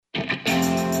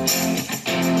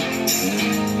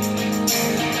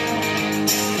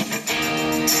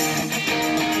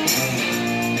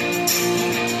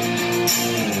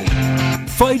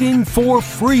fighting for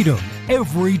freedom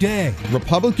every day.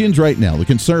 Republicans right now, the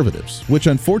conservatives, which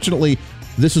unfortunately,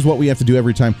 this is what we have to do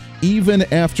every time, even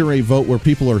after a vote where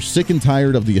people are sick and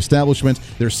tired of the establishment,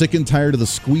 they're sick and tired of the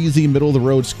squeezy,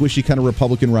 middle-of-the-road, squishy kind of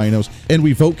Republican rhinos, and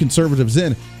we vote conservatives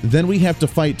in, then we have to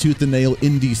fight tooth and nail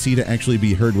in D.C. to actually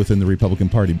be heard within the Republican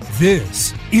Party.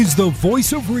 This is the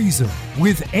Voice of Reason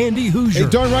with Andy Hoosier. Hey,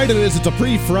 darn right it is. It's a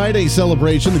pre-Friday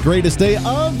celebration, the greatest day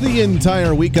of the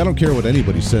entire week. I don't care what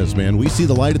anybody says, man. We see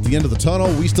the light at the end of the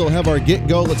tunnel. We still have our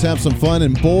get-go. Let's have some fun,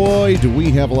 and boy, do we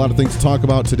have a lot of things to talk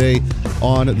about today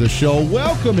on the show.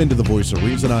 Welcome into the Voice of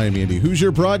Reason. I am Andy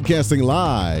Hoosier, broadcasting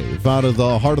live out of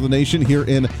the heart of the nation here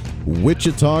in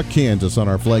Wichita, Kansas on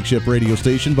our flagship radio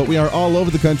station, but we are all over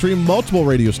the country, multiple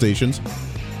radio stations,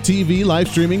 TV, live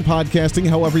streaming, podcasting,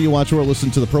 however you watch or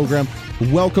listen to the program.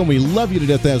 Welcome. We love you to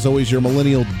death, as always, your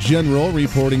millennial general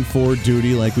reporting for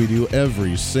duty like we do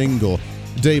every single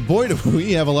day. Boy, do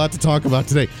we have a lot to talk about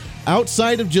today.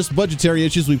 Outside of just budgetary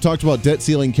issues, we've talked about debt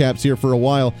ceiling caps here for a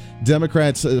while.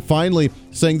 Democrats finally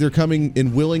saying they're coming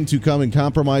and willing to come and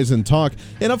compromise and talk.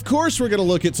 And of course, we're going to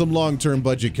look at some long-term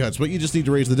budget cuts, but you just need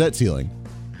to raise the debt ceiling.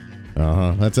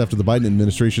 That's after the Biden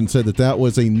administration said that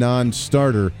was a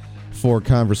non-starter for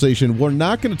conversation. We're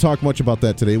not going to talk much about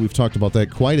that today. We've talked about that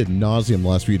quite ad nauseum the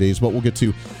last few days, but we'll get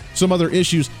to some other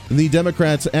issues. The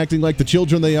Democrats acting like the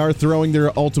children they are, throwing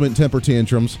their ultimate temper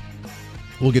tantrums.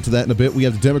 We'll get to that in a bit. We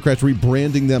have the Democrats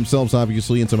rebranding themselves,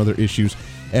 obviously, and some other issues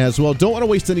as well. Don't want to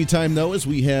waste any time, though, as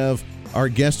we have our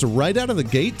guest right out of the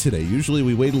gate today. Usually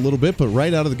we wait a little bit, but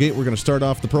right out of the gate, we're going to start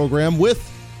off the program with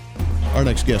our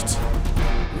next guest.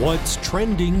 What's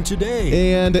trending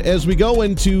today? And as we go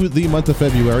into the month of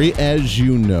February, as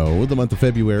you know, the month of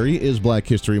February is Black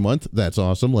History Month. That's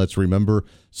awesome. Let's remember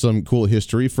some cool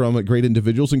history from great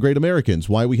individuals and great Americans.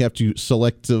 Why we have to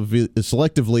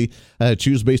selectively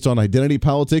choose based on identity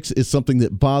politics is something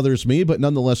that bothers me, but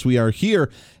nonetheless, we are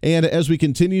here. And as we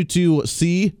continue to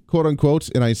see, quote unquote,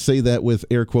 and I say that with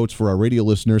air quotes for our radio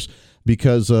listeners,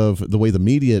 because of the way the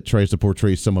media tries to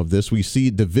portray some of this, we see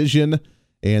division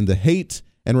and the hate.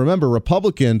 And remember,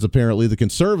 Republicans, apparently, the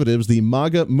conservatives, the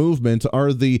MAGA movement,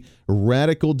 are the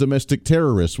radical domestic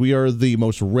terrorists. We are the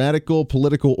most radical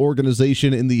political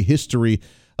organization in the history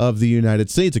of the United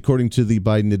States, according to the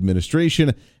Biden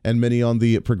administration and many on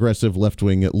the progressive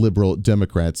left-wing liberal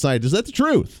Democrat side. Is that the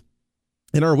truth?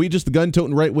 And are we just the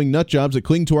gun-toting right-wing nutjobs that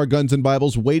cling to our guns and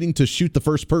Bibles, waiting to shoot the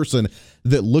first person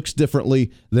that looks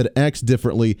differently, that acts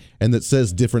differently, and that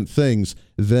says different things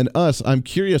than us? I'm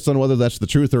curious on whether that's the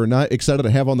truth or not. Excited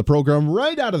to have on the program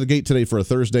right out of the gate today for a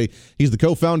Thursday. He's the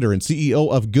co-founder and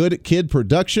CEO of Good Kid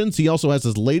Productions. He also has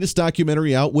his latest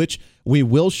documentary out, which we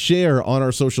will share on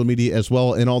our social media as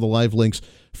well, and all the live links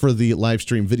for the live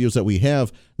stream videos that we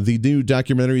have. The new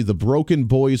documentary, The Broken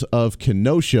Boys of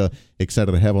Kenosha.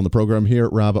 Excited to have on the program here,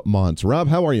 Rob Montz. Rob,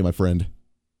 how are you, my friend?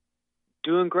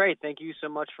 Doing great. Thank you so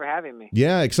much for having me.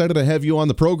 Yeah, excited to have you on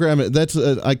the program. That's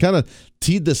I kind of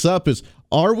teed this up as,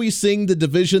 are we seeing the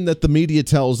division that the media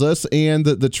tells us and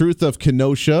the truth of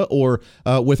Kenosha, or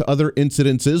with other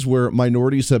incidences where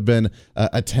minorities have been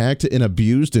attacked and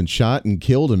abused and shot and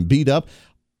killed and beat up?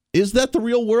 Is that the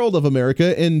real world of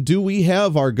America? And do we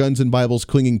have our guns and Bibles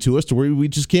clinging to us to where we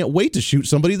just can't wait to shoot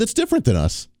somebody that's different than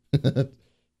us?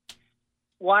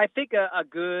 Well, I think a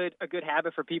good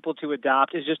habit for people to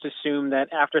adopt is just assume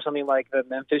that after something like the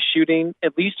Memphis shooting,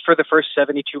 at least for the first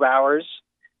 72 hours,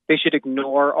 they should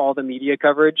ignore all the media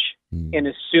coverage and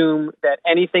assume that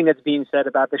anything that's being said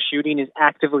about the shooting is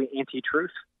actively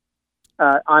anti-truth.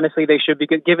 Honestly, they should be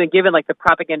given like the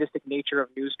propagandistic nature of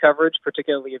news coverage,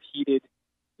 particularly of heated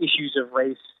issues of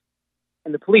race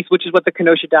and the police, which is what the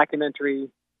Kenosha documentary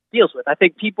deals with. I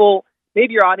think people,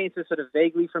 maybe your audience is sort of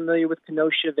vaguely familiar with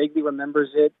Kenosha, vaguely remembers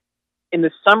it. In the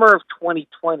summer of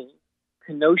 2020,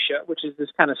 Kenosha, which is this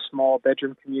kind of small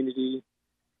bedroom community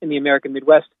in the American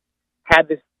Midwest, had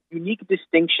this unique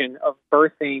distinction of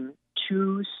birthing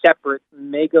two separate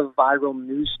mega viral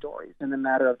news stories in the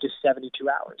matter of just 72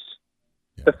 hours.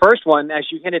 Yeah. The first one, as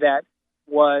you hinted at,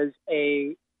 was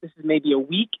this is maybe a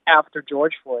week after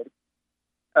George Floyd,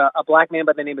 a black man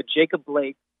by the name of Jacob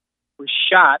Blake was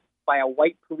shot by a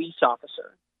white police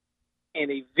officer.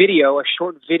 And a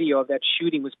short video of that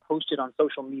shooting was posted on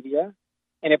social media,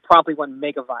 and it promptly went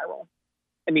mega viral.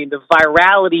 I mean, the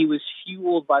virality was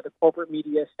fueled by the corporate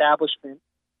media establishment,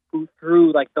 who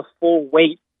threw like the full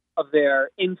weight of their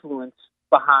influence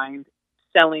behind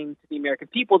selling to the American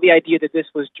people the idea that this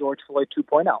was George Floyd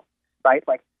 2.0, right?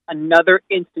 Like another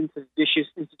instance of vicious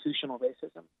institutional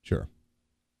racism. Sure.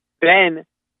 Then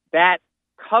that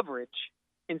coverage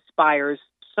inspires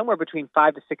somewhere between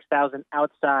 5,000 to 6,000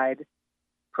 outside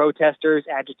protesters,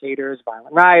 agitators,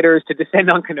 violent rioters to descend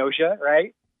on Kenosha,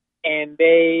 right? And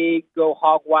they go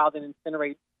hog wild and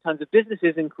incinerate tons of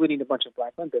businesses, including a bunch of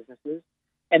black-owned businesses.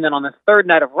 And then on the third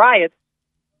night of riots,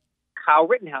 Kyle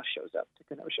Rittenhouse shows up to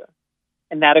Kenosha.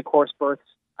 And that, of course, births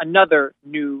another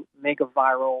new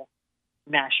mega-viral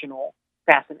national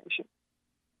fascination.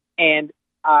 And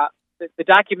the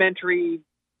documentary,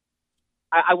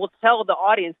 I will tell the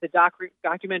audience, the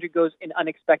documentary goes in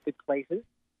unexpected places.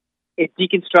 It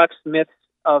deconstructs myths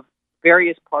of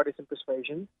various partisan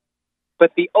persuasions.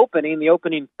 But the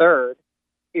opening third,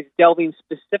 is delving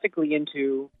specifically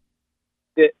into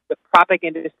the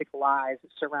propagandistic lies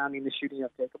surrounding the shooting of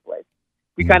Jacob Blake.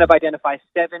 We kind of identify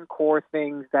 7 core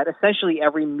things that essentially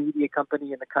every media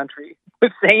company in the country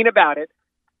was saying about it,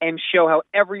 and show how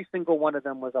every single one of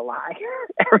them was a lie.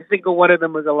 Every single one of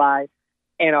them was a lie.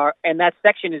 And that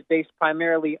section is based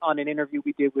primarily on an interview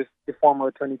we did with the former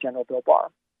Attorney General Bill Barr,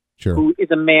 sure, who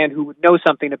is a man who would know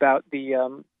something about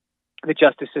the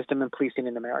justice system and policing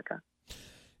in America.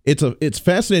 It's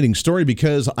fascinating story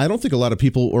because I don't think a lot of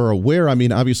people are aware. I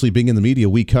mean, obviously, being in the media,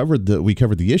 we covered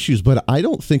the issues, but I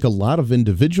don't think a lot of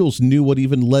individuals knew what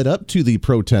even led up to the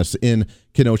protests in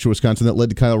Kenosha, Wisconsin, that led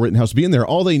to Kyle Rittenhouse being there.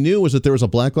 All they knew was that there was a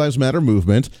Black Lives Matter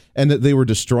movement and that they were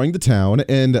destroying the town.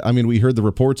 And I mean, we heard the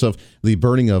reports of the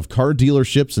burning of car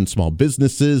dealerships and small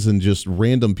businesses and just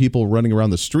random people running around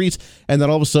the streets. And then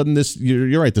all of a sudden,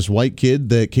 you're right, this white kid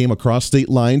that came across state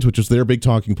lines, which was their big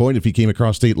talking point. If he came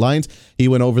across state lines, he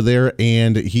went over there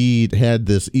and he had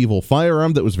this evil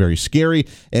firearm that was very scary.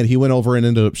 And he went over and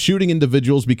ended up shooting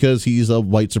individuals because he's a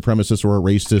white supremacist or a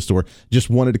racist or just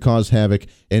wanted to cause havoc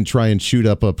and try and shoot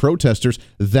up protesters.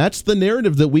 That's the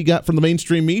narrative that we got from the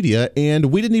mainstream media, and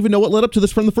we didn't even know what led up to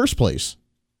this from the first place.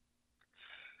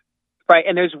 Right,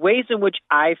 and there's ways in which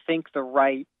I think the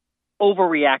right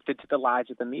overreacted to the lies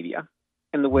of the media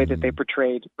in the way that they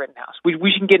portrayed Rittenhouse. We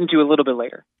can get into a little bit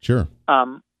later. Sure.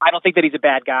 I don't think that he's a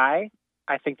bad guy.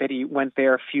 I think that he went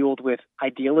there fueled with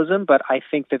idealism, but I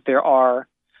think that there are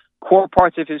core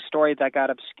parts of his story that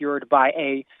got obscured by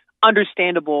a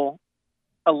understandable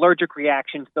allergic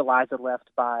reaction to the lies that left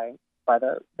by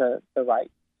the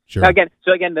right. Sure. Now again,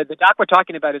 the doc we're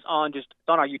talking about is on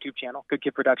our YouTube channel, Good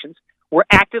Kid Productions. We're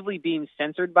actively being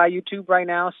censored by YouTube right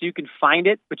now, so you can find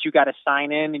it, but you got to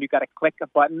sign in and you got to click a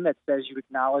button that says you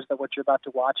acknowledge that what you're about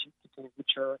to watch contains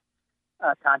mature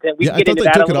content. I thought they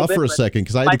took it off for a second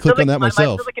because I had to click on that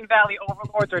myself. My Silicon Valley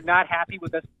overlords are not happy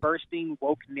with us bursting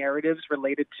woke narratives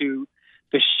related to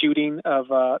the shooting of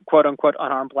quote unquote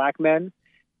unarmed black men.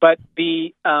 But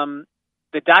the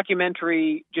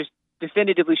documentary just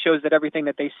definitively shows that everything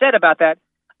that they said about that.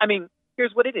 I mean,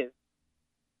 here's what it is.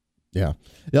 Yeah,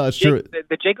 that's true.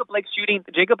 The Jacob Blake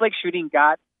shooting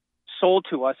got sold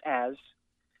to us as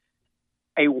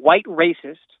a white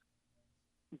racist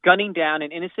gunning down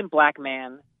an innocent black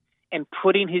man and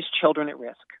putting his children at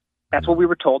risk. That's what we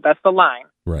were told. That's the line.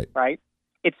 Right.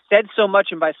 It's said so much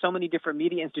and by so many different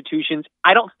media institutions.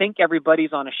 I don't think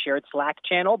everybody's on a shared Slack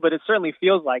channel, but it certainly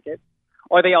feels like it.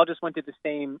 Or they all just went to the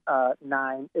same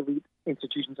 9 elite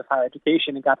institutions of higher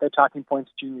education and got their talking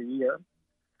points junior year.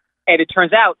 And it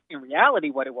turns out, in reality,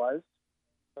 what it was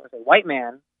a white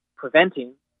man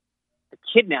preventing the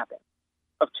kidnapping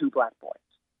of 2 black boys.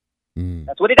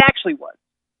 That's what it actually was.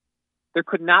 There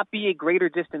could not be a greater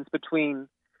distance between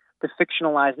the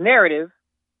fictionalized narrative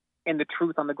and the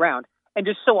truth on the ground. And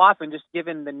just so often, just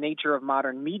given the nature of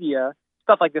modern media,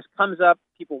 stuff like this comes up,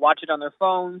 people watch it on their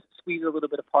phones, squeeze a little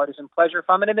bit of partisan pleasure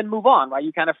from it, and then move on, right?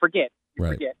 You kind of forget.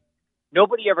 Forget.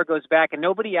 Nobody ever goes back, and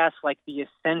nobody asks, like, the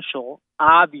essential,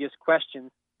 obvious questions.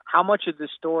 How much of the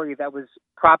story that was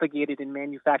propagated and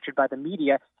manufactured by the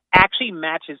media actually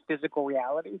matches physical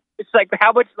reality? It's like,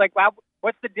 how much, like, wow,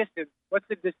 what's the distance? What's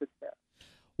the distance there?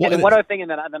 Well, and then one other thing,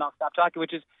 and then I'll stop talking,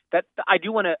 which is that I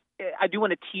do want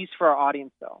to tease for our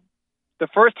audience, though. The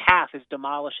first half is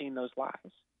demolishing those lies.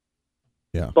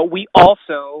 Yeah. But we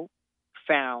also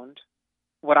found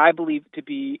what I believe to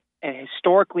be a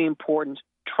historically important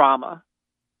trauma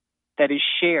that is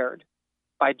shared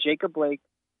by Jacob Blake,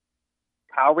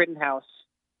 Kyle Rittenhouse,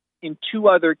 and 2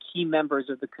 other key members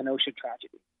of the Kenosha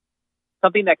tragedy.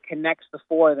 Something that connects the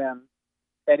 4 of them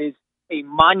that is a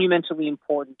monumentally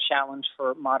important challenge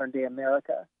for modern-day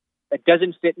America that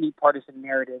doesn't fit neat partisan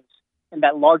narratives and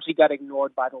that largely got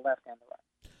ignored by the left and the right.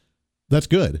 That's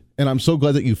good. And I'm so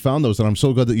glad that you found those, and I'm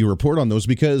so glad that you report on those,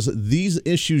 because these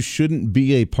issues shouldn't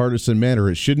be a partisan matter.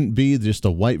 It shouldn't be just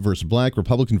a white versus black,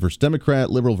 Republican versus Democrat,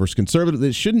 liberal versus conservative.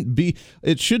 It shouldn't be.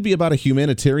 It should be about a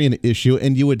humanitarian issue,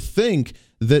 and you would think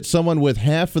that someone with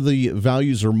half of the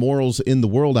values or morals in the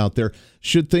world out there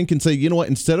should think and say, you know what,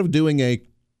 instead of doing a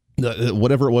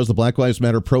whatever it was, the Black Lives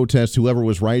Matter protest, whoever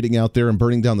was rioting out there and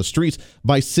burning down the streets,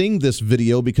 by seeing this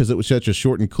video, because it was such a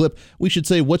shortened clip, we should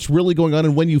say what's really going on.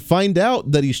 And when you find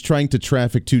out that he's trying to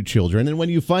traffic 2 children, and when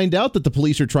you find out that the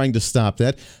police are trying to stop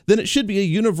that, then it should be a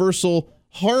universal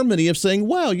harmony of saying,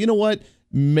 wow, you know what,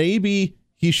 maybe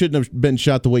he shouldn't have been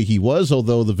shot the way he was,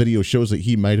 although the video shows that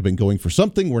he might have been going for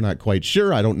something. We're not quite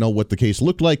sure. I don't know what the case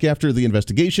looked like after the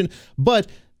investigation, but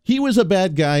he was a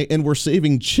bad guy, and we're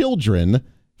saving children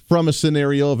from a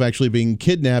scenario of actually being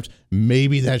kidnapped.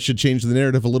 Maybe that should change the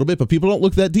narrative a little bit, but people don't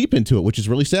look that deep into it, which is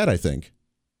really sad, I think.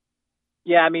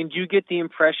 Yeah, I mean, do you get the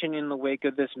impression in the wake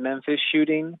of this Memphis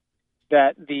shooting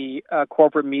that the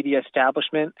corporate media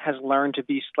establishment has learned to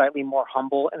be slightly more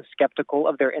humble and skeptical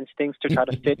of their instincts to try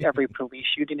to fit every police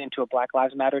shooting into a Black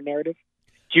Lives Matter narrative?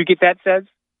 Do you get that sense?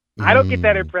 I don't get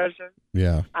that impression.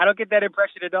 Yeah. I don't get that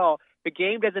impression at all. The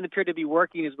game doesn't appear to be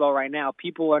working as well right now.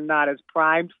 People are not as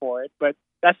primed for it, but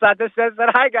that's not the sense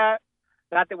that I got.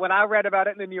 Not that when I read about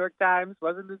it in the New York Times,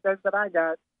 wasn't the sense that I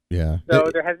got. Yeah. So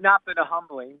there has not been a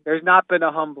humbling. There's not been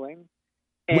a humbling.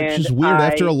 Which is weird.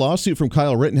 After a lawsuit from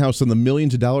Kyle Rittenhouse and the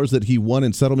millions of dollars that he won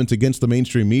in settlements against the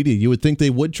mainstream media, you would think they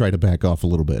would try to back off a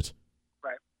little bit.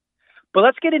 Right. But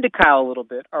let's get into Kyle a little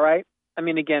bit, all right? I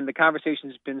mean, again, the conversation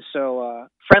has been so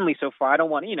friendly so far. I don't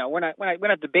want to, we're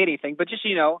not debating anything, but just,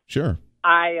 Sure.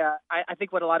 I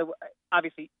think what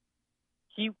obviously,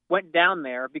 he went down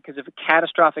there because of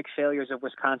catastrophic failures of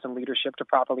Wisconsin leadership to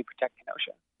properly protect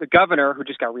Kenosha. The governor, who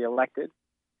just got reelected,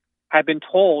 had been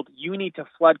told, you need to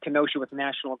flood Kenosha with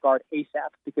National Guard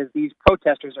ASAP because these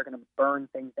protesters are going to burn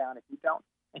things down if you don't.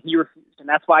 And he refused. And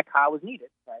that's why Kyle was needed,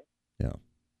 right? Yeah.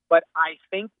 But I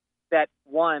think that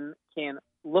one can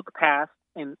look past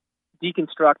and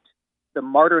deconstruct the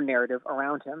martyr narrative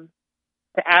around him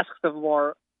to ask the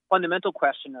more fundamental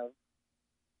question of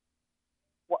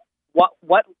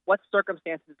what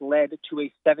circumstances led to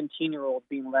a 17-year-old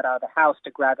being let out of the house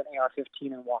to grab an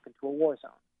AR-15 and walk into a war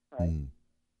zone, right?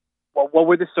 Well, what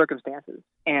were the circumstances?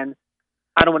 And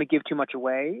I don't want to give too much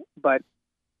away, but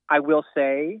I will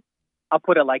say, I'll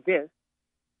put it like this.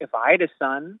 If I had a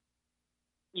son,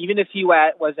 even if he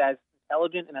was as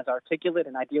intelligent and as articulate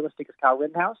and idealistic as Kyle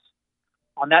Rittenhouse,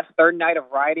 on that third night of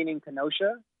rioting in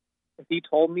Kenosha, if he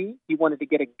told me he wanted to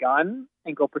get a gun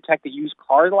and go protect a used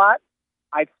car lot,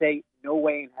 I'd say no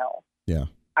way in hell. Yeah.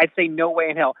 I'd say no way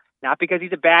in hell. Not because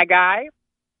he's a bad guy,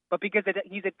 but because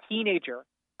he's a teenager.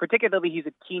 Particularly, he's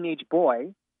a teenage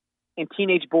boy, and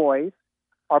teenage boys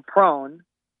are prone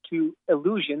to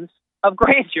illusions of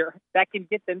grandeur that can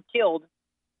get them killed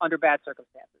under bad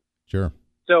circumstances. Sure.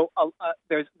 So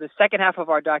there's the second half of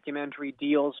our documentary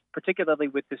deals particularly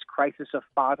with this crisis of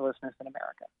fatherlessness in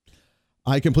America.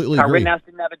 I completely agree. Rittenhouse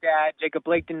didn't have a dad. Jacob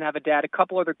Blake didn't have a dad. A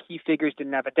couple other key figures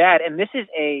didn't have a dad. And this is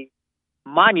a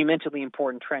monumentally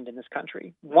important trend in this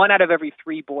country. 1 out of every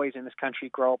 3 boys in this country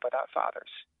grow up without fathers.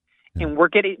 Yeah. And we're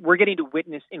getting to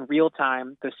witness in real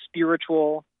time the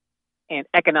spiritual and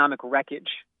economic wreckage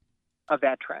of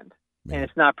that trend. Man. And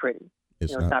it's not pretty.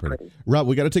 It's not pretty. Rob,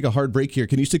 we got to take a hard break here.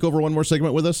 Can you stick over one more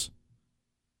segment with us?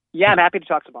 Yeah, I'm happy to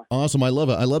talk some more. Awesome. I love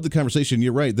it. I love the conversation.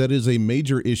 You're right. That is a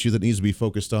major issue that needs to be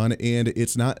focused on. And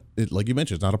it's not, like you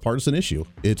mentioned, it's not a partisan issue.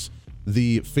 It's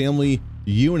the family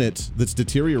unit that's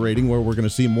deteriorating, where we're going to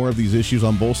see more of these issues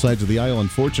on both sides of the aisle,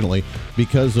 unfortunately,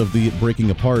 because of the breaking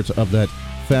apart of that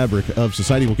fabric of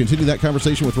society. We'll continue that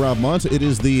conversation with Rob Montz. It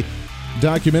is the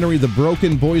documentary, The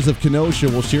Broken Boys of Kenosha.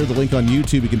 We'll share the link on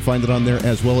YouTube. You can find it on there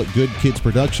as well at Good Kids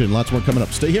Production. Lots more coming up.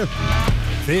 Stay here.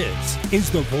 This is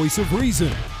The Voice of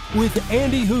Reason with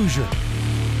Andy Hoosier.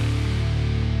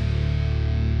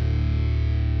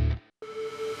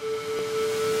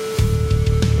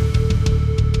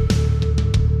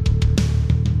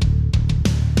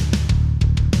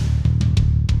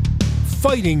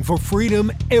 Fighting for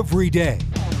freedom every day.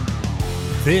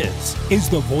 This is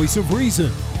The Voice of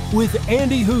Reason with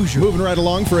Andy Hoosier. Moving right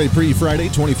along for a pre-Friday,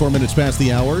 24 minutes past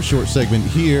the hour. Short segment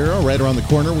here. Right around the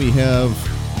corner, we have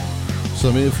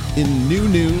some new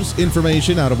news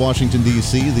information out of Washington,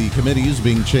 D.C. The committees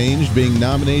being changed, being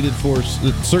nominated for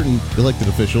certain elected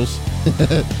officials.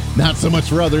 Not so much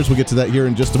for others. We'll get to that here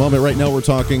in just a moment. Right now, we're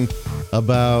talking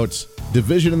about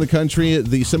division in the country,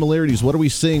 the similarities. What are we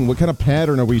seeing? What kind of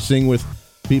pattern are we seeing with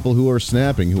people who are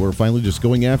snapping, who are finally just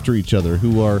going after each other,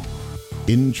 who are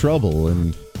in trouble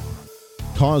and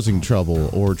causing trouble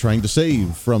or trying to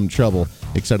save from trouble?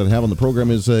 Excited to have on the program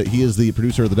is he is the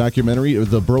producer of the documentary,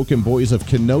 The Broken Boys of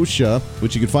Kenosha,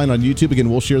 which you can find on YouTube. Again,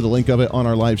 we'll share the link of it on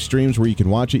our live streams where you can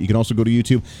watch it. You can also go to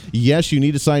YouTube. Yes, you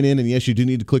need to sign in, and yes, you do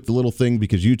need to click the little thing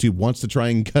because YouTube wants to try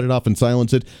and cut it off and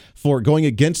silence it for going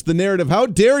against the narrative. How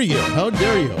dare you? How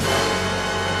dare you?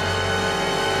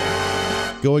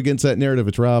 go against that narrative.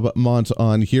 It's Rob Montz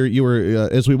on here. You were,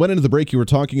 as we went into the break, you were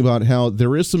talking about how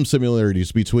there is some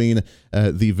similarities between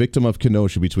the victim of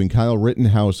Kenosha, between Kyle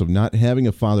Rittenhouse, of not having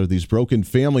a father, these broken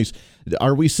families.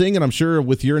 Are we seeing, and I'm sure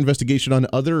with your investigation on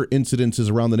other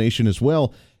incidences around the nation as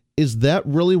well, is that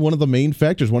really one of the main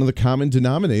factors, one of the common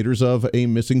denominators of a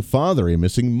missing father, a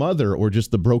missing mother, or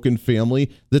just the broken family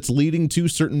that's leading to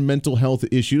certain mental health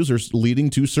issues or leading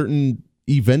to certain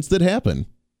events that happen?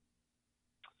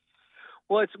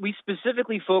 Well, we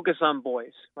specifically focus on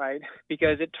boys, right?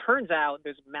 Because it turns out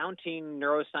there's mounting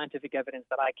neuroscientific evidence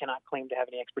that I cannot claim to have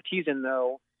any expertise in,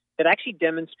 though, that actually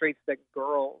demonstrates that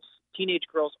teenage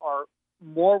girls, are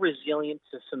more resilient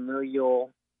to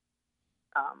familial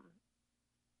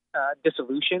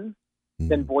dissolution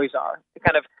than boys are.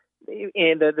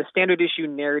 And the standard issue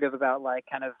narrative about like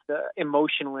kind of the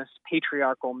emotionless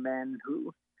patriarchal men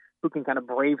who can kind of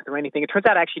brave through anything. It turns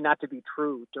out actually not to be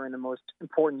true during the most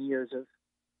important years of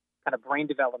kind of brain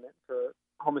development for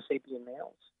Homo sapien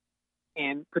males.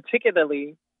 And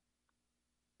particularly,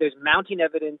 there's mounting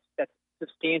evidence that's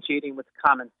substantiating with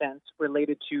common sense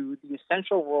related to the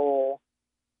essential role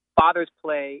fathers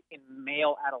play in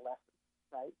male adolescence,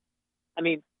 right? I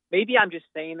mean, maybe I'm just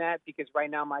saying that because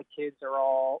right now my kids are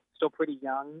all still pretty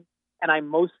young, and I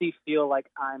mostly feel like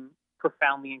I'm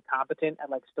profoundly incompetent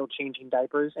at like still changing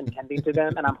diapers and tending to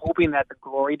them. And I'm hoping that the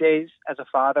glory days as a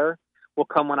father will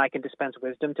come when I can dispense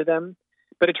wisdom to them.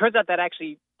 But it turns out that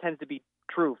actually tends to be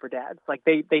true for dads. Like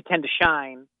they tend to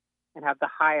shine and have the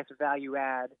highest value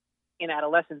add in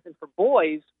adolescence. And for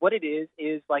boys, what it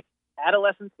is like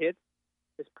adolescence hits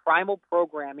this primal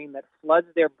programming that floods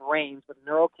their brains with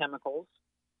neurochemicals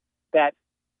that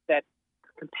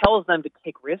compels them to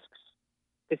take risks,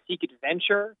 to seek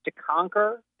adventure, to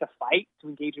conquer, to fight, to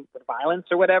engage with violence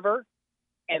or whatever.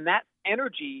 And that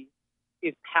energy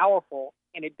is powerful,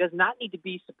 and it does not need to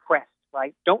be suppressed,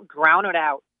 right? Don't drown it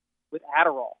out with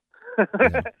Adderall,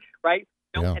 right?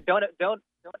 Don't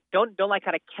like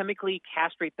kind of chemically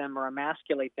castrate them or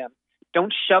emasculate them.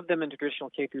 Don't shove them into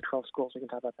traditional K through 12 schools. We can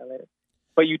talk about that later.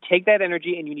 But you take that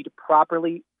energy and you need to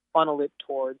properly funnel it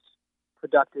towards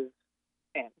productive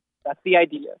ends. That's the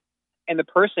idea. And the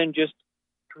person just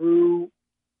through,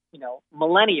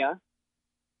 millennia,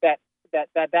 that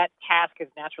task has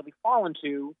naturally fallen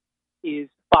to is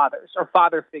fathers or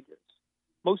father figures,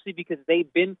 mostly because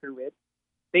they've been through it.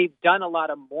 They've done a lot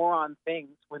of moron things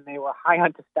when they were high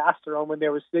on testosterone when they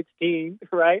were 16,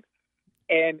 right?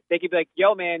 And they could be like,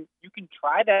 yo, man, you can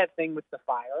try that thing with the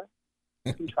fire.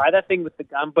 You can try that thing with the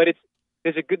gun, but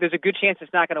there's a good chance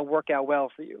it's not going to work out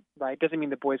well for you, right? Doesn't mean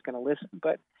the boy's going to listen,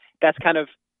 but that's kind of,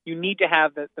 you need to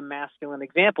have the masculine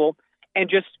example. And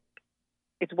just,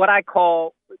 it's what I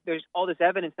call, there's all this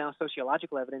evidence now,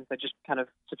 sociological evidence, that just kind of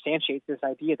substantiates this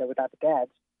idea that without the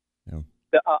dads,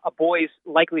 a boy's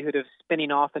likelihood of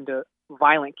spinning off into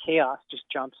violent chaos just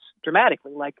jumps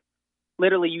dramatically. Like,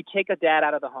 literally, you take a dad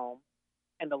out of the home,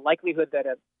 and the likelihood that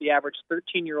the average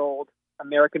 13-year-old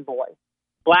American boy,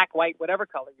 black, white, whatever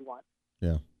color you want,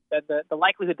 that the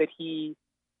likelihood that he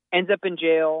ends up in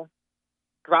jail,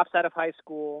 drops out of high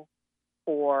school,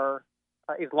 or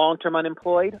is long-term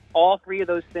unemployed, all three of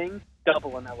those things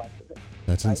double in that likelihood.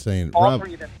 That's insane. All Rob,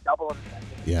 three of them double in that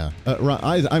likelihood. Yeah. Rob,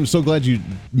 I'm so glad you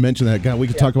mentioned that. God, we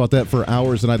could talk about that for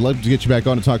hours, and I'd love to get you back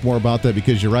on to talk more about that,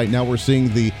 because you're right. Now we're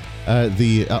seeing the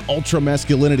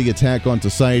ultra-masculinity attack on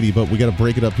society, but we got to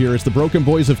break it up here. It's the Broken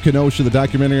Boys of Kenosha, the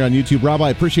documentary on YouTube. Rob, I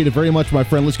appreciate it very much, my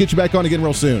friend. Let's get you back on again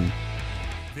real soon.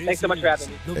 Thanks so much for having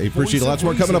me. Hey, appreciate it. Lots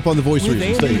more coming up on The Voice of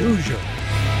Reason. Stay here.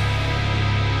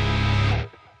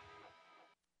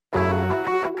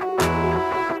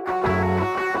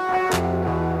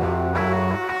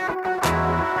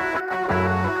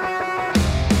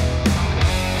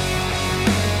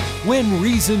 When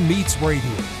Reason Meets Radio.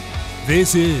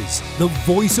 This is The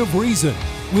Voice of Reason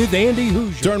with Andy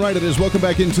Hoosier. Darn right it is. Welcome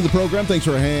back into the program. Thanks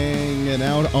for hanging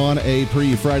out on a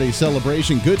pre-Friday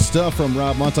celebration. Good stuff from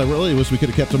Rob Montz. I really wish we could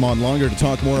have kept him on longer to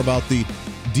talk more about the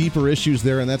deeper issues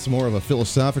there, and that's more of a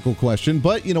philosophical question.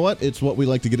 But you know what? It's what we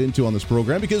like to get into on this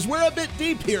program, because we're a bit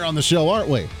deep here on the show, aren't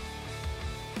we?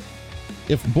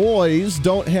 If boys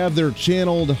don't have their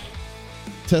channeled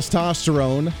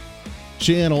testosterone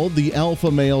channeled, the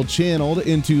alpha male channeled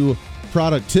into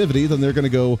productivity, then they're going to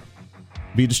go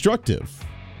be destructive,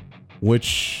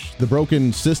 which the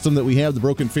broken system that we have, the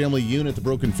broken family unit, the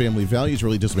broken family values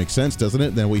really just makes sense, doesn't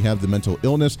it? Then we have the mental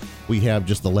illness, we have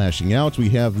just the lashing out, we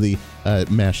have the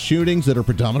mass shootings that are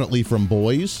predominantly from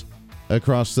boys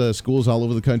across schools all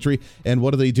over the country. And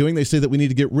what are they doing? They say that we need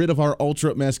to get rid of our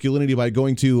ultra masculinity by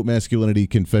going to masculinity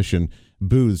confession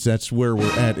booths. That's where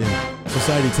we're at in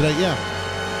society today. Yeah.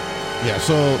 Yeah,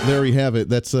 so there we have it.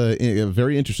 That's a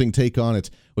very interesting take on it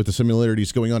with the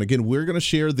similarities going on. Again, we're going to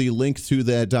share the link to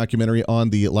that documentary on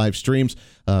the live streams.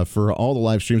 For all the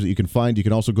live streams that you can find, you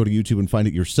can also go to YouTube and find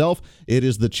it yourself. It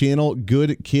is the channel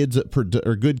Good Kid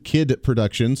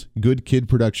Productions,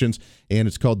 and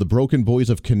it's called The Broken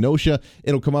Boys of Kenosha.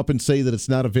 It'll come up and say that it's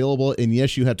not available, and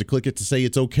yes, you have to click it to say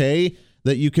it's okay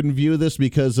that you can view this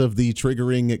because of the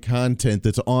triggering content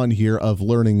that's on here of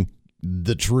learning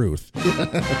the truth.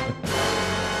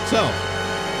 So,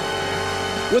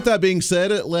 with that being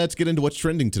said, let's get into what's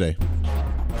trending today.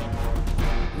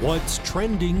 What's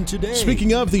trending today?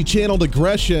 Speaking of the channeled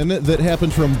aggression that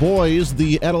happens from boys,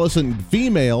 the adolescent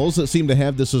females seem to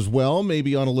have this as well,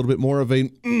 maybe on a little bit more of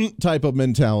a type of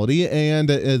mentality. And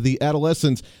the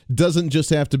adolescence doesn't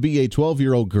just have to be a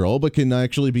 12-year-old girl, but can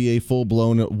actually be a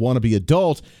full-blown wannabe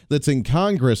adult that's in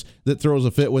Congress that throws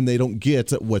a fit when they don't get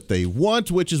what they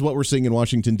want, which is what we're seeing in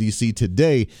Washington, D.C.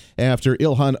 today after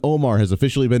Ilhan Omar has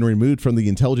officially been removed from the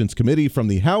Intelligence Committee from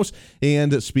the House,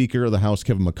 and Speaker of the House,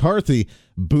 Kevin McCarthy,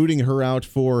 booting her out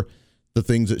for the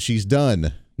things that she's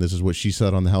done. This is what she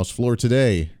said on the House floor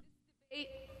today.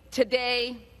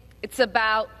 Today, it's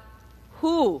about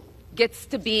who gets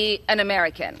to be an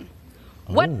American.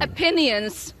 What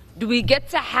opinions do we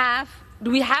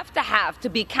have to have to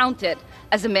be counted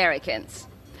as Americans?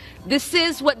 This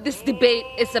is what this debate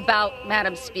is about,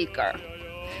 Madam Speaker.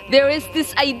 There is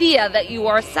this idea that you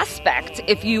are a suspect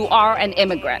if you are an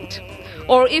immigrant,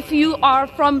 or if you are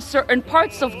from certain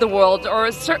parts of the world, or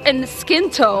a certain skin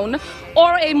tone,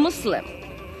 or a Muslim.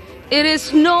 It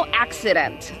is no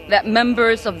accident that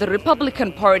members of the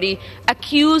Republican Party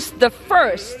accused the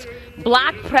first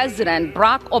black president,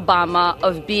 Barack Obama,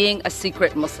 of being a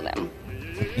secret Muslim.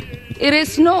 It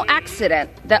is no accident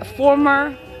that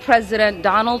former President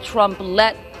Donald Trump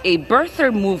led a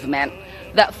birther movement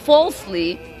that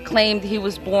falsely claimed he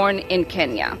was born in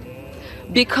Kenya.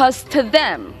 Because to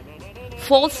them,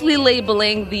 falsely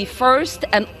labeling the first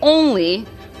and only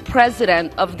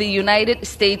president of the United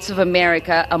States of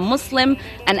America a Muslim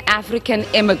and African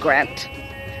immigrant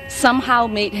somehow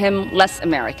made him less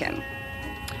American.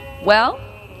 Well,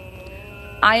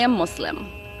 I am Muslim.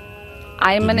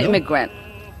 I am an immigrant,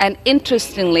 and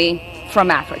interestingly, from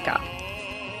Africa.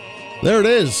 There it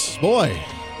is. Boy,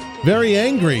 very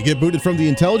angry. Get booted from the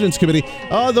Intelligence Committee.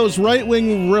 Oh, those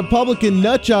right-wing Republican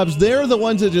nutjobs, they're the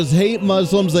ones that just hate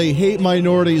Muslims. They hate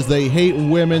minorities. They hate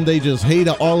women. They just hate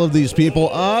all of these people.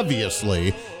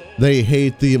 Obviously, they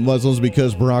hate the Muslims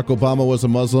because Barack Obama was a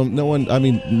Muslim. No one, I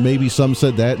mean, maybe some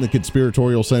said that in the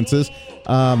conspiratorial senses.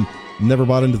 Never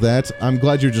bought into that. I'm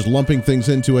glad you're just lumping things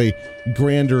into a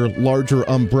grander, larger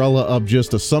umbrella of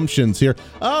just assumptions here.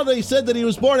 Oh, they said that he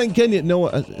was born in Kenya. No,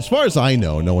 as far as I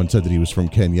know, no one said that he was from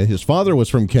Kenya. His father was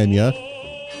from Kenya.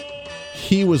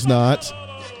 He was not.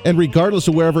 And regardless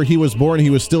of wherever he was born,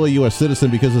 he was still a U.S. citizen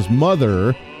because his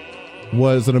mother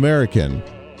was an American.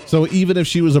 So even if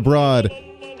she was abroad,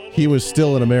 he was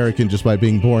still an American just by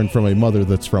being born from a mother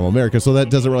that's from America. So that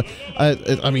doesn't really...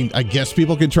 I mean, I guess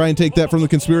people can try and take that from the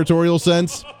conspiratorial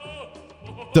sense.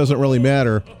 Doesn't really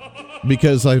matter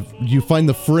because you find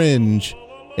the fringe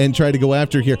and try to go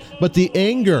after here. But the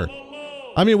anger...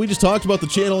 I mean, we just talked about the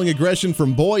channeling aggression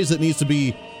from boys that needs to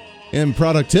be in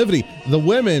productivity. The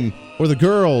women or the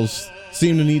girls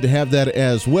seem to need to have that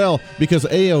as well because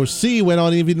AOC went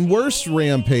on an even worse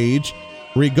rampage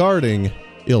regarding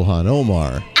Ilhan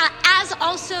Omar.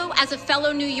 Also, as a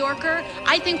fellow New Yorker,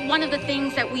 I think one of the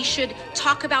things that we should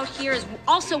talk about here is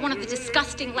also one of the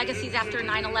disgusting legacies after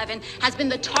 9/11 has been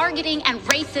the targeting and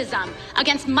racism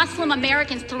against Muslim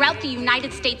Americans throughout the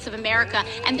United States of America.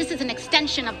 And this is an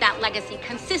extension of that legacy.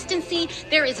 Consistency,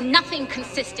 there is nothing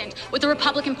consistent with the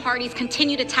Republican Party's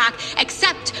continued attack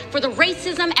except for the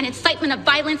racism and incitement of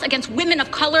violence against women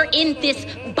of color in this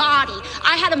body.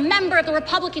 I had a member of the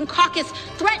Republican caucus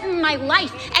threaten my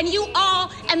life, and you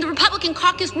all and the Republican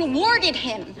caucus rewarded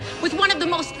him with one of the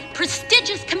most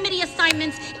prestigious committee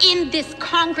assignments in this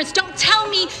Congress. Don't tell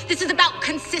me this is about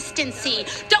consistency.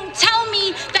 Don't tell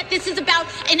me that this is about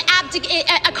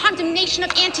a condemnation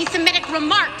of anti-Semitic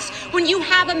remarks when you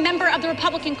have a member of the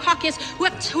Republican caucus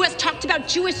who has talked about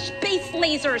Jewish space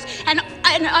lasers and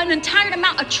an entire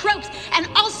amount of tropes and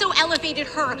also elevated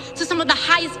her to some of the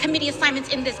highest committee assignments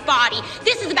in this body.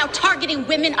 This is about targeting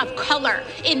women of color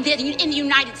in the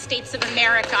United States of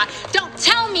America. Don't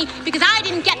tell me, because I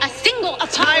didn't get a single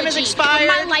apology. Time has expired.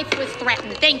 When my life was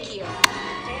threatened. Thank you.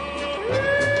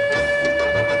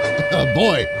 Oh,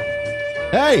 boy.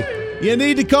 Hey, You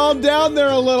need to calm down there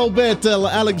a little bit,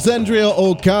 Alexandria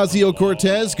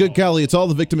Ocasio-Cortez. Good golly, it's all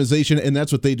the victimization, and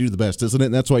that's what they do the best, isn't it?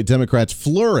 And that's why Democrats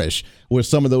flourish with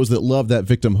some of those that love that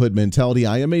victimhood mentality.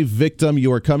 I am a victim.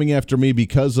 You are coming after me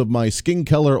because of my skin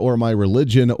color or my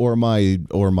religion or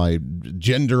my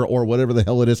gender or whatever the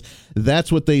hell it is.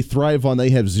 That's what they thrive on.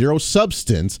 They have zero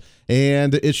substance,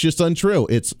 and it's just untrue.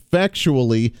 It's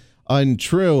factually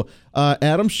untrue.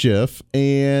 Adam Schiff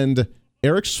and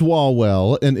Eric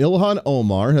Swalwell and Ilhan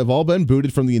Omar have all been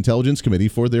booted from the Intelligence Committee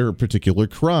for their particular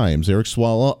crimes. Eric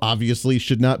Swalwell obviously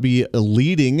should not be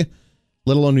leading,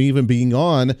 let alone even being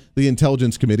on the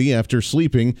Intelligence Committee after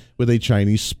sleeping with a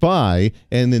Chinese spy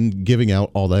and then giving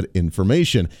out all that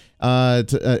information.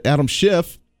 Adam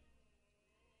Schiff,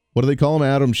 what do they call him?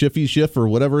 Adam Schiff or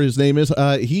whatever his name is.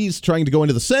 He's trying to go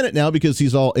into the Senate now because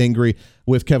he's all angry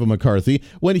with Kevin McCarthy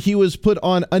when he was put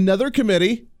on another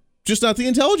committee, just not the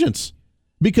intelligence,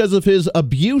 because of his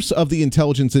abuse of the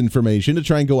intelligence information to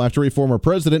try and go after a former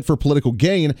president for political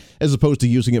gain, as opposed to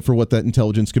using it for what that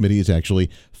intelligence committee is actually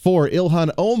for. Ilhan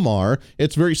Omar,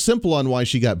 it's very simple on why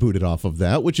she got booted off of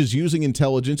that, which is using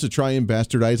intelligence to try and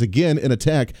bastardize again and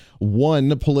attack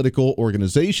one political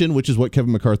organization, which is what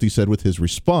Kevin McCarthy said with his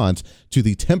response to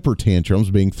the temper tantrums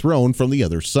being thrown from the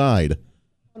other side.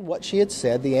 What she had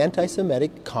said, the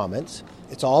anti-Semitic comments,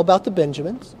 it's all about the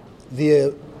Benjamins.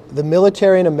 The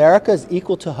military in America is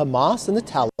equal to Hamas and the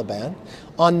Taliban.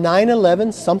 On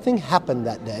 9/11, something happened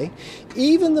that day.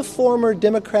 Even the former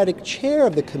Democratic chair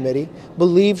of the committee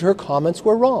believed her comments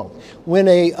were wrong. When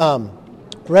a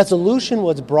resolution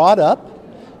was brought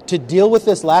up to deal with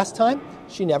this last time,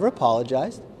 she never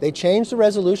apologized. They changed the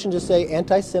resolution to say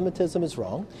anti-Semitism is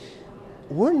wrong.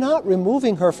 We're not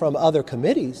removing her from other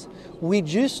committees. We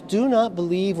just do not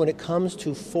believe when it comes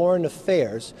to foreign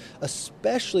affairs,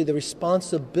 especially the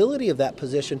responsibility of that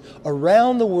position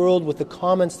around the world with the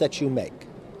comments that you make.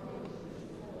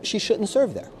 She shouldn't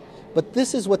serve there. But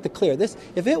this is what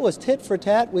if it was tit for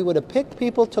tat, we would have picked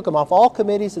people, took them off all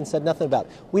committees and said nothing about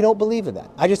it. We don't believe in that.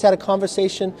 I just had a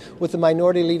conversation with the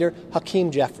minority leader,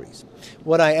 Hakeem Jeffries.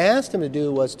 What I asked him to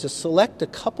do was to select a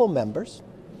couple members,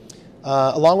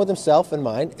 along with himself and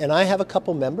mine, and I have a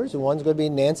couple members, and one's going to be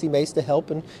Nancy Mace to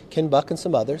help, and Ken Buck and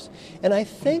some others. And I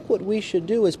think what we should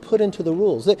do is put into the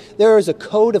rules. There is a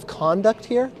code of conduct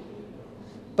here,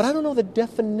 but I don't know the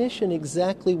definition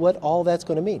exactly what all that's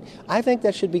going to mean. I think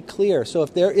that should be clear. So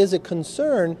if there is a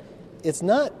concern, it's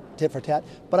not tit for tat,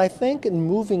 but I think in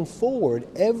moving forward,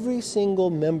 every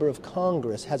single member of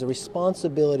Congress has a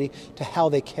responsibility to how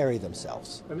they carry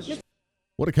themselves.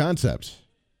 What a concept.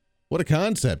 What a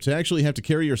concept, to actually have to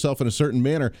carry yourself in a certain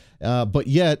manner, but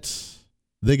yet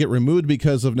they get removed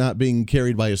because of not being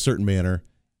carried by a certain manner,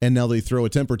 and now they throw a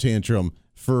temper tantrum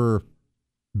for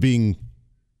being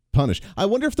punished. I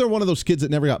wonder if they're one of those kids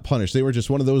that never got punished. They were just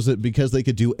one of those that because they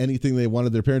could do anything they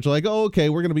wanted, their parents are like, oh, okay,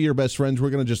 we're going to be your best friends. We're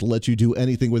going to just let you do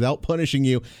anything without punishing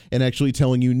you and actually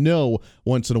telling you no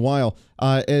once in a while.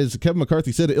 As Kevin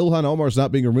McCarthy said, Ilhan Omar is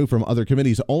not being removed from other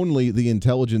committees, only the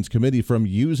Intelligence Committee from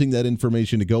using that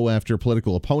information to go after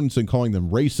political opponents and calling them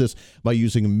racist by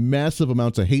using massive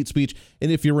amounts of hate speech.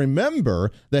 And if you remember,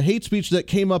 the hate speech that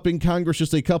came up in Congress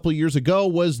just a couple years ago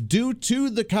was due to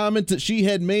the comment that she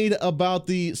had made about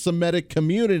the Semitic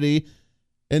community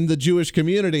and the Jewish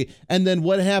community. And then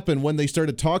what happened when they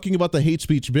started talking about the hate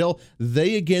speech bill?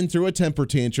 They again threw a temper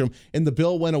tantrum, and the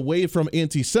bill went away from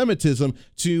anti-Semitism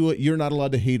to you're not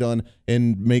allowed to hate on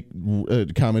and make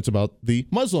comments about the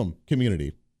Muslim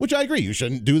community, which I agree. You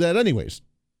shouldn't do that anyways.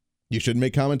 You shouldn't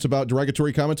make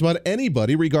derogatory comments about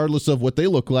anybody, regardless of what they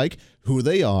look like, who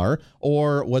they are,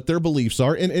 or what their beliefs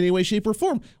are in any way, shape, or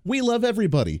form. We love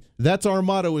everybody. That's our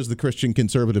motto as the Christian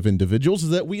conservative individuals, is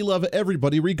that we love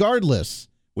everybody regardless.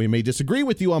 We may disagree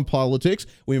with you on politics.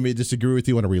 We may disagree with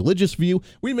you on a religious view.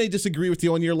 We may disagree with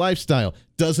you on your lifestyle.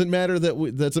 Doesn't matter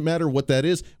what that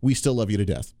is. We still love you to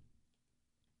death.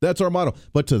 That's our motto.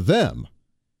 But to them,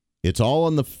 it's all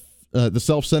on the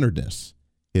self-centeredness.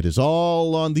 It is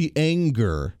all on the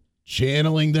anger,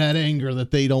 channeling that anger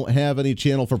that they don't have any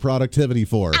channel for productivity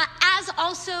for.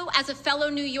 As a fellow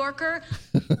New Yorker.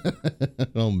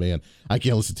 Oh, man. I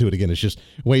can't listen to it again. It's just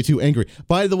way too angry.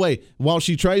 By the way, while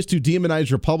she tries to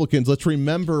demonize Republicans, let's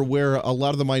remember where a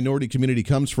lot of the minority community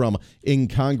comes from in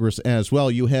Congress as well.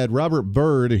 You had Robert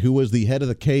Byrd, who was the head of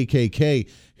the KKK,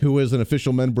 who is an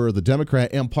official member of the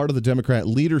Democrat and part of the Democrat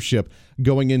leadership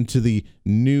going into the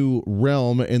new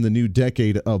realm in the new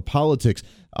decade of politics.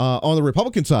 On the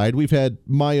Republican side, we've had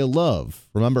Maya Love.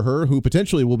 Remember her, who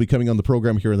potentially will be coming on the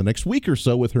program here in the next week or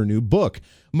so with her new book.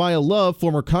 Maya Love,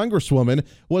 former congresswoman,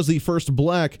 was the first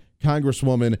black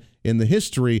congresswoman in the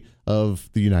history of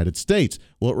the United States.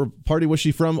 What party was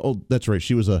she from? Oh, that's right.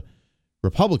 She was a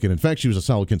Republican. In fact, she was a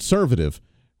solid conservative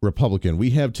Republican.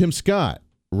 We have Tim Scott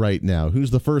right now,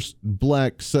 who's the first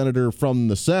black senator from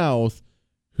the South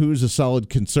who's a solid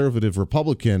conservative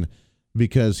Republican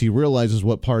because he realizes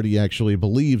what party actually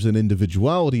believes in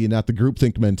individuality and not the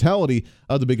groupthink mentality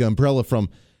of the big umbrella from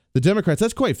the Democrats.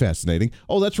 That's quite fascinating.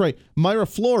 Oh, that's right. Myra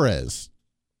Flores.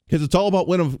 Because it's all about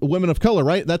women of color,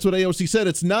 right? That's what AOC said.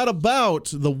 It's not about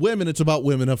the women. It's about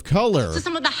women of color. So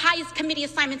some of the highest committee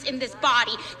assignments in this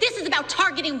body. This is about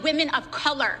targeting women of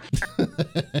color.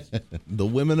 The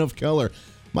women of color.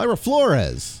 Myra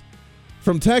Flores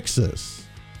from Texas.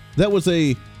 That was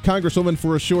a congresswoman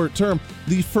for a short term.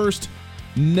 The first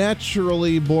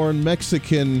naturally born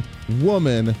Mexican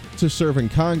woman to serve in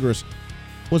Congress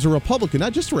was a Republican.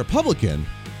 Not just a Republican.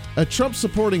 A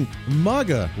Trump-supporting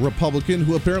MAGA Republican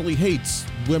who apparently hates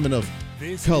women of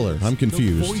color. I'm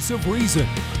confused. The Voice of Reason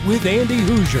with Andy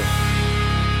Hoosier.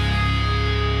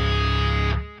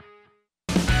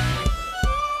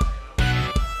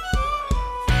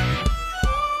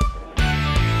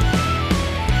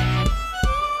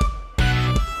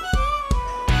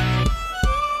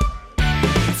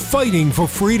 Fighting for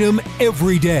freedom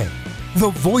every day. The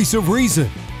Voice of Reason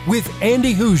with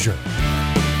Andy Hoosier.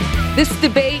 This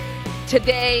debate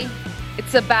today,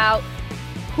 it's about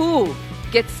who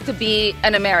gets to be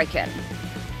an American.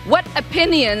 What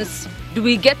opinions do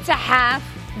we have to have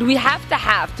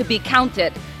to be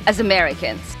counted as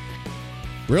Americans?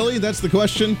 Really? That's the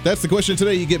question? That's the question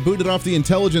today. You get booted off the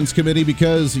Intelligence Committee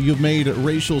because you've made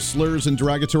racial slurs and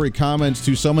derogatory comments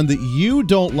to someone that you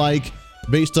don't like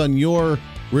based on your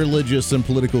religious and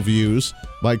political views,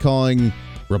 by calling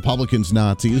Republicans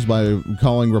Nazis, by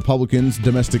calling Republicans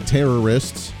domestic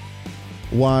terrorists,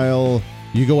 while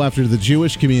you go after the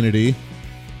Jewish community.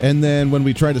 And then when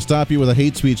we try to stop you with a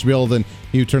hate speech bill, then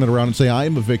you turn it around and say, I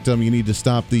am a victim. You need to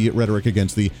stop the rhetoric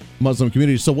against the Muslim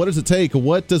community. So what does it take?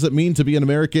 What does it mean to be an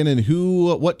American? And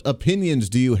what opinions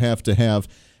do you have to have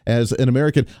as an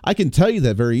American? I can tell you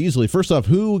that very easily. First off,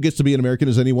 who gets to be an American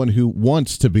is anyone who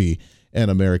wants to be an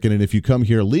American. And if you come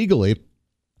here legally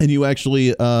and you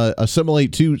actually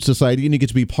assimilate to society and you get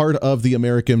to be part of the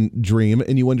American dream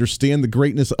and you understand the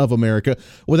greatness of America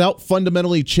without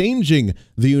fundamentally changing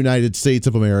the United States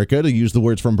of America, to use the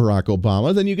words from Barack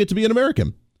Obama, then you get to be an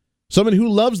American. Someone who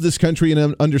loves this country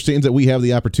and understands that we have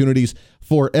the opportunities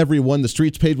for everyone, the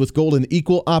streets paved with gold, and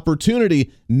equal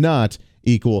opportunity, not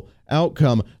equal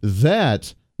outcome.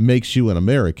 That makes you an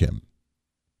American.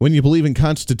 When you believe in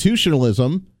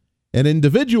constitutionalism and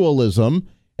individualism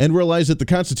and realize that the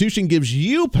Constitution gives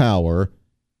you power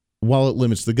while it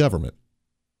limits the government,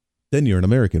 then you're an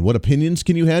American. What opinions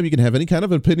can you have? You can have any kind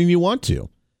of opinion you want to,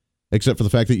 except for the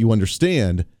fact that you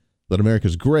understand that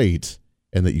America's great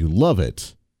and that you love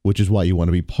it, which is why you want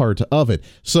to be part of it.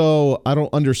 So I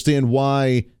don't understand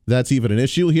why that's even an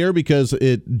issue here, because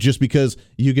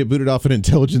you get booted off an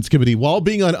Intelligence Committee while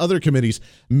being on other committees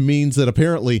means that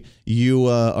apparently you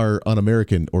are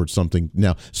un-American or something.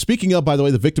 Now, speaking of, by the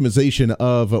way, the victimization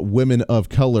of women of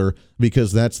color,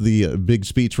 because that's the big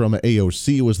speech from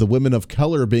AOC, was the women of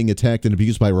color being attacked and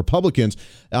abused by Republicans.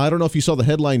 I don't know if you saw the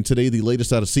headline today, the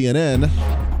latest out of CNN.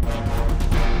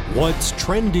 What's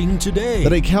trending today?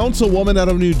 That a councilwoman out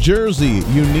of New Jersey,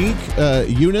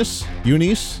 Eunice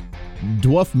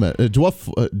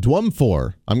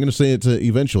Dwumfor, I'm going to say it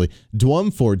eventually,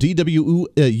 Dwumfor, D-W-U-M-F-O-U-R,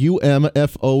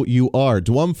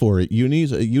 Dwumfor,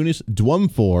 Eunice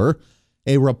Dwumfor,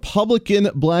 a Republican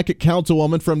black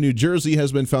councilwoman from New Jersey,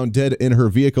 has been found dead in her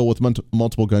vehicle with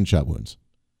multiple gunshot wounds.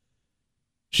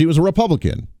 She was a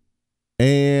Republican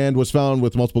and was found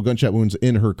with multiple gunshot wounds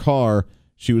in her car.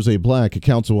 She was a black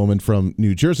councilwoman from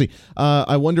New Jersey.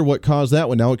 I wonder what caused that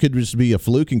one. Now, it could just be a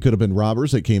fluke and could have been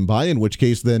robbers that came by, in which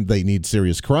case then they need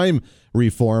serious crime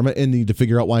reform and need to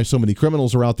figure out why so many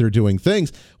criminals are out there doing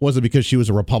things. Was it because she was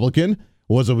a Republican?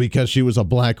 Was it because she was a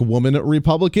black woman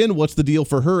Republican? What's the deal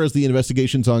for her as the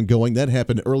investigation's ongoing? That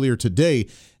happened earlier today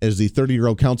as the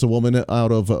 30-year-old councilwoman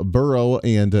out of Borough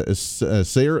and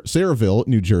Sayreville,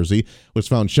 New Jersey, was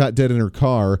found shot dead in her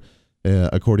car,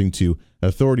 according to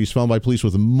authorities, found by police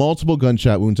with multiple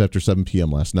gunshot wounds after 7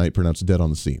 p.m. last night, pronounced dead on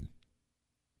the scene.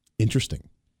 Interesting.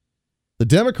 The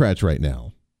Democrats right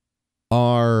now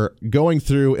are going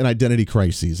through an identity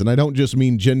crisis. And I don't just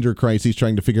mean gender crises,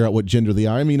 trying to figure out what gender they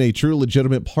are. I mean a true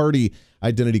legitimate party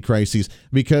identity crises,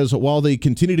 because while they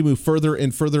continue to move further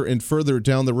and further and further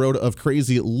down the road of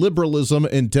crazy liberalism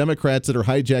and Democrats that are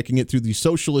hijacking it through the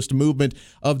socialist movement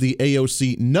of the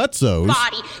AOC nutzos.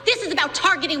 This is about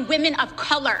targeting women of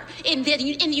color in the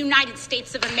United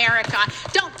States of America.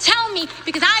 Don't tell me,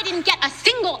 because I didn't get a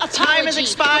single apology. Time has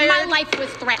expired. When my life was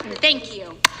threatened. Thank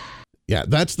you. Yeah,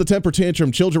 that's the temper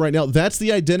tantrum children right now. That's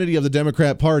the identity of the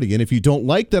Democrat Party. And if you don't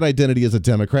like that identity as a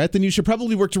Democrat, then you should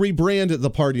probably work to rebrand the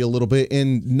party a little bit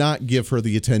and not give her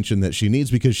the attention that she needs,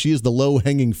 because she is the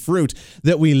low-hanging fruit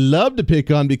that we love to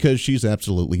pick on because she's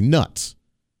absolutely nuts.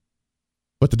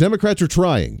 But the Democrats are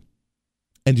trying.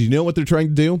 And do you know what they're trying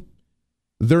to do?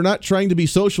 They're not trying to be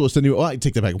socialist anymore. Oh, I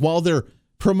take that back. While they're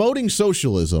promoting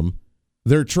socialism,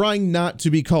 they're trying not to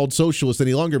be called socialist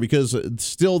any longer, because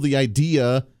still the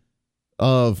idea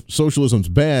of socialism's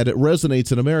bad. It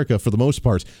resonates in America for the most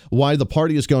part. Why the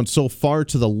party has gone so far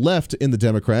to the left in the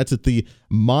Democrats that the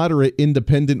moderate,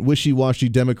 independent, wishy-washy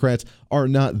Democrats are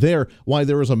not there. Why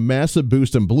there was a massive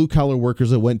boost in blue-collar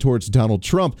workers that went towards Donald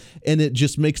Trump, and it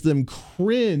just makes them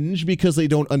cringe because they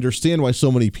don't understand why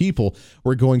so many people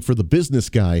were going for the business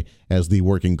guy as the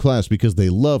working class, because they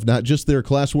love not just their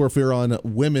class warfare on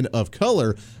women of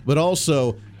color, but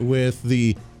also with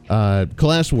the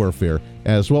class warfare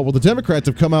as well. Well, the Democrats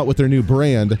have come out with their new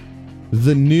brand,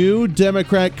 the New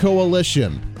Democrat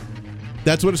Coalition.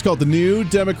 That's what it's called, the New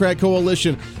Democrat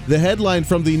Coalition. The headline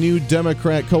from the New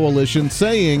Democrat Coalition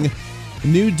saying,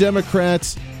 New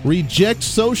Democrats reject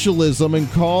socialism and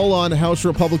call on House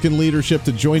Republican leadership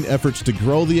to join efforts to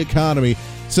grow the economy,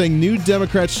 saying New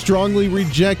Democrats strongly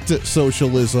reject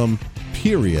socialism,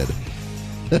 period.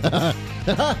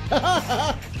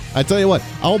 I tell you what,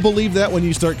 I'll believe that when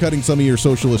you start cutting some of your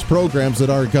socialist programs that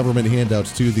are government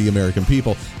handouts to the American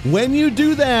people. When you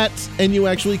do that and you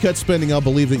actually cut spending, I'll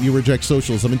believe that you reject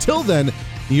socialism. Until then,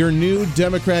 your New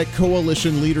Democrat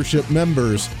Coalition leadership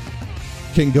members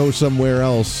can go somewhere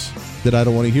else that I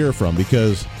don't want to hear from,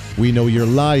 because we know you're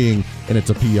lying and it's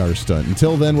a PR stunt.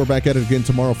 Until then, we're back at it again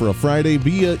tomorrow for a Friday.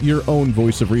 Be your own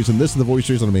voice of reason. This is the Voice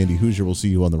of Reason. I'm Andy Hoosier. We'll see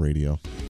you on the radio.